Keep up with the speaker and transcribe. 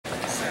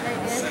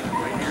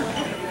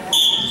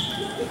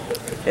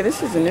Hey,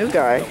 this is a new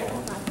guy.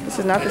 This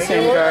is not the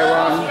same guy,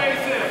 Juan. Hey,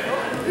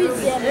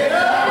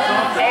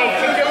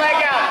 kick your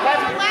leg out.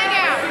 Left leg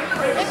out.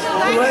 Get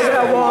your leg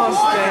out, Juan.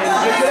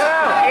 Kick it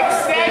out.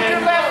 Extend your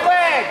left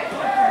leg.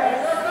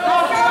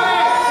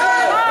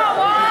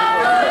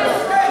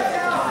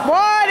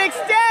 Juan,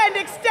 extend,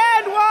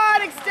 extend,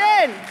 Juan,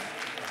 extend.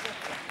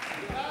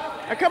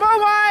 Now, come on,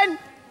 Juan.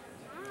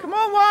 Come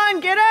on, Juan,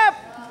 get up.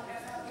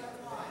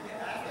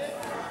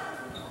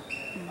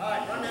 All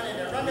right, run down in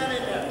there, run down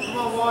in there. Come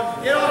on,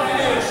 Juan. Get off the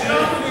knees, get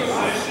off the knees.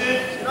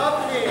 Get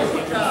off the knees,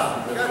 good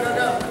job. Go, go,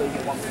 go.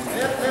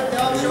 Lift the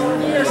other shoulder in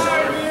the air,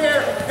 shoulder in the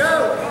air. Go.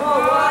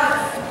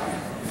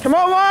 Come on, Juan. Come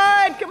on,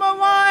 Juan. Come on,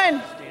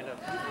 Juan. Stand up.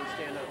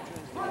 Stand up.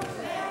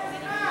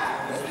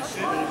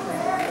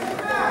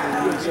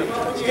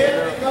 Up on your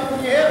hip, up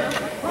on your hip.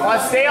 Juan,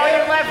 stay on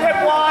your left hip,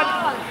 Juan.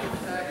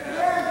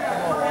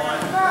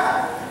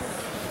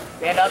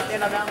 Stand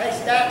up now. Hey,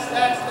 stack,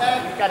 stack,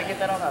 stack. You gotta get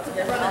that on us.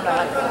 Yeah, run, go, go.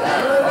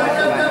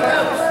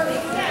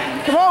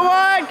 Come on,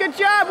 Juan. Good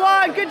job,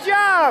 Juan. Good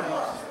job.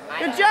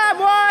 Good job,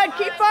 Juan.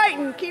 Keep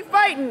fighting. Keep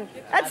fighting.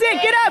 That's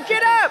it. Get up.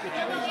 Get up.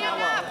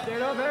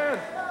 Stand up, man.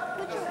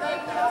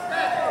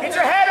 Get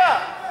your head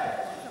up.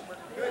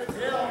 Good,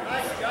 Bill.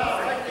 Nice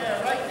job. Right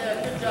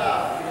there. Good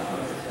job.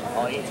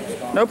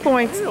 No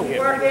points. Keep working,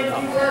 keep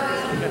working.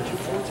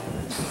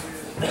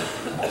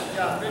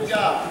 Good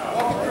job.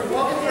 Walk it through,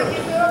 walk it through.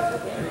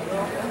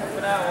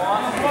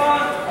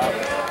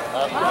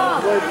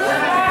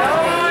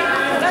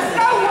 Let's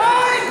go,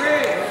 Juan.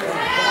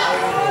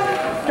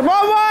 Come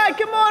on, Juan.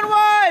 Come on,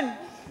 Juan.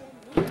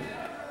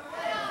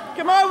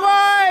 Come on,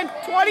 Juan.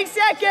 20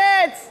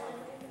 seconds.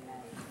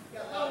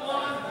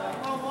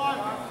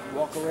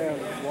 Walk around.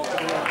 Walk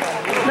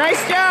around.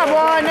 Nice job,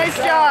 Juan. Nice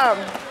job.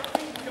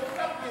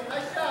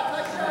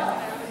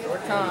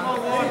 Short time. Up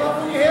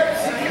on your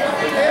hips.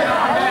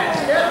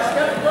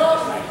 Step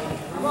across.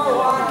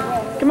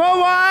 Come on,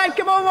 Juan.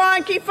 Come on,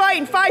 Juan. Keep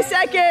fighting. 5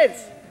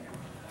 seconds.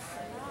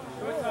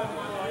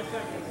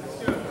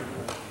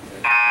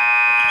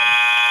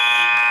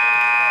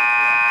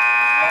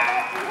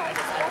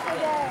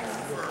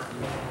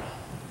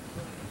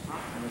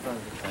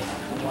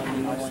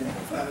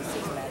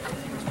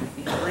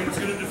 Ring's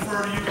going to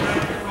defer to you, ready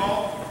to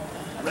call.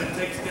 Red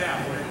takes down.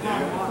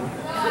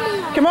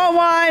 Come on,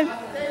 Juan.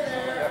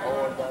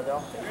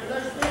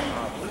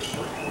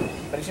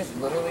 But it's just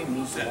literally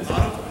me. Set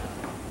bottom.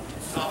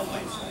 Top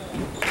place.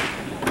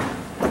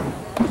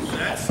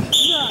 Set.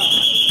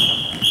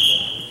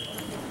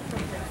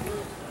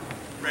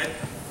 Red.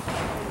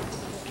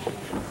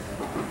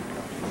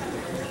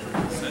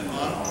 Set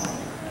bottom.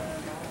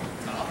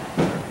 Top.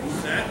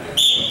 Set.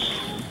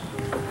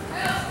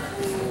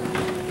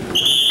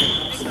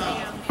 Stop.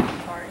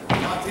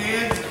 Locked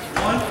hands.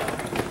 1.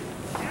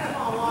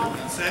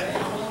 Set.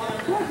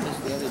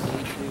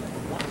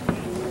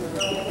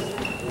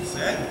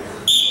 Set.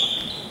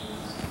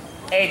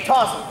 Hey,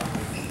 toss him.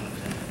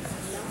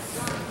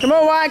 Come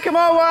on, Juan. Come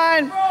on,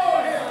 Juan.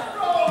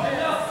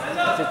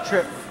 It's a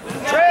trip.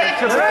 Trip.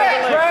 Trip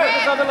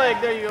his other leg.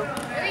 There you go.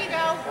 There you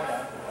go.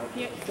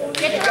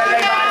 Get your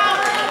arm out.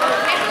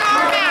 Get your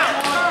arm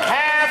out.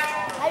 Half.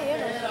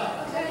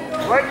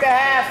 Work the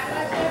half.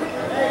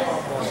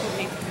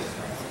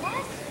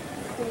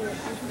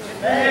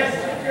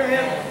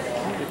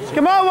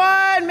 Come on,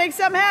 Juan. Make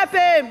something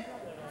happen.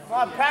 Come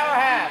on, power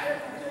half.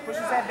 Push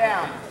his head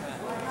down.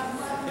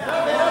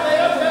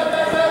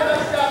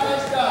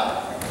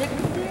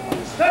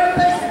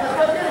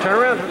 Turn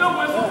around. He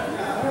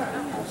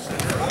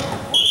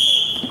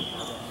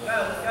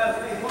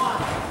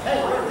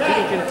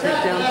didn't get a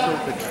takedown, so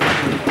the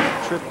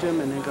tripped him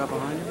and then got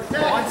behind him.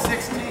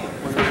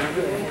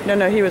 116.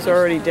 No, he was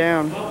already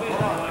down.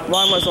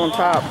 Juan was on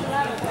top.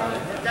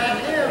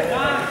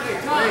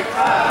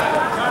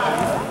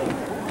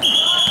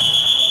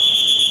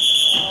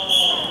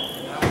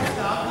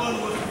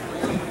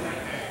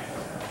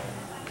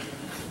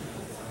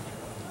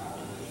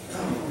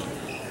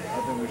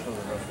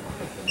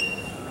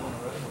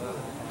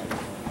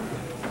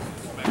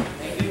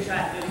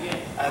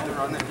 I have to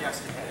run that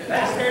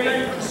yesterday. Stay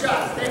ready for the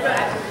shot. Stay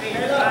back.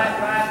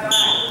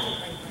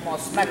 Come on,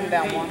 smack him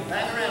down, one.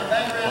 Bang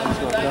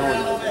around a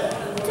little bit.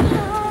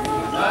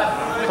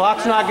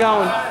 Clock's not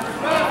going.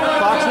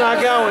 Clock's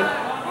not going.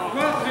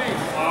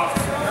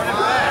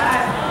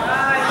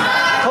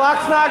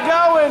 Clock's not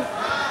going.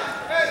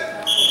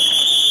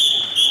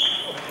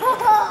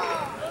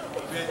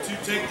 We had 2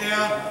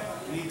 takedown.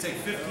 You need to take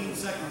 15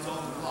 seconds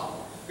off the clock.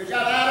 Good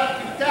job,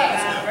 Adam. Keep it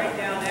tight. Break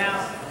down now.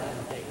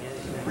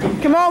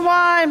 Come on,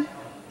 Juan.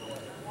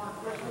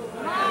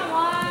 Come on,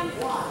 Juan.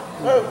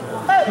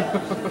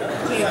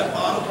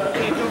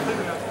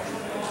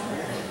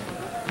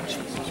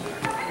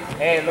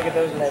 Hey, look at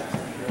those legs.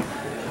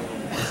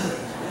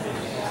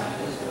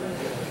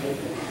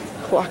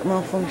 Clock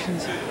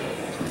malfunctions.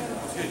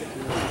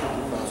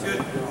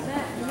 Good.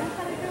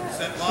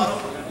 Set bottom.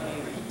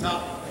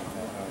 Top.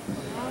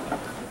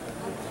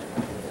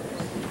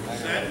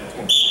 Set.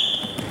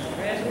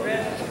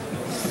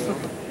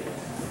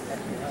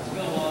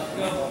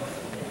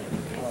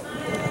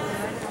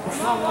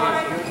 Come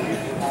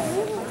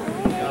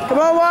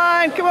on,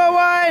 Juan. Come on,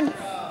 Juan.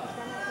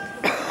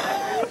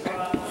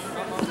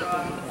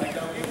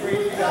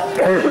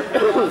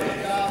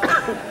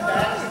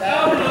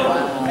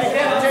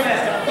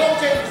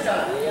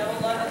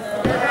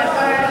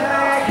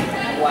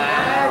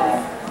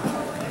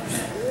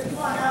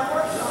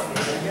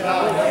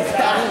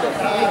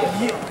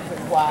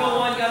 Go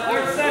on, you got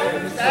 30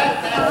 seconds.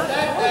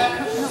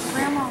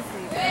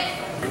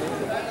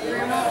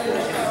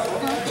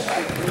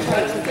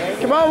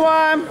 Come on,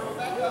 Juan.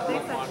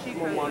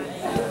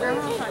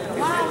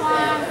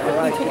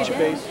 Alright, get your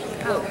base.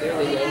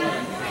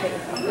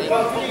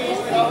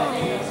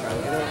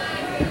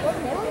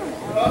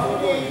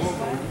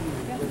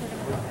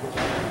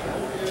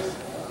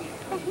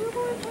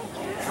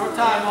 Short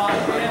time on.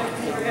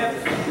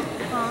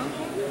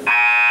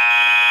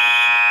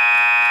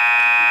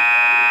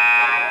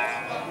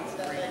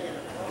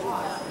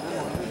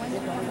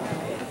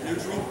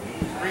 Neutral.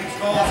 Green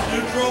calls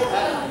neutral.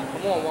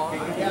 Come on, Juan.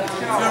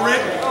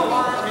 Rick.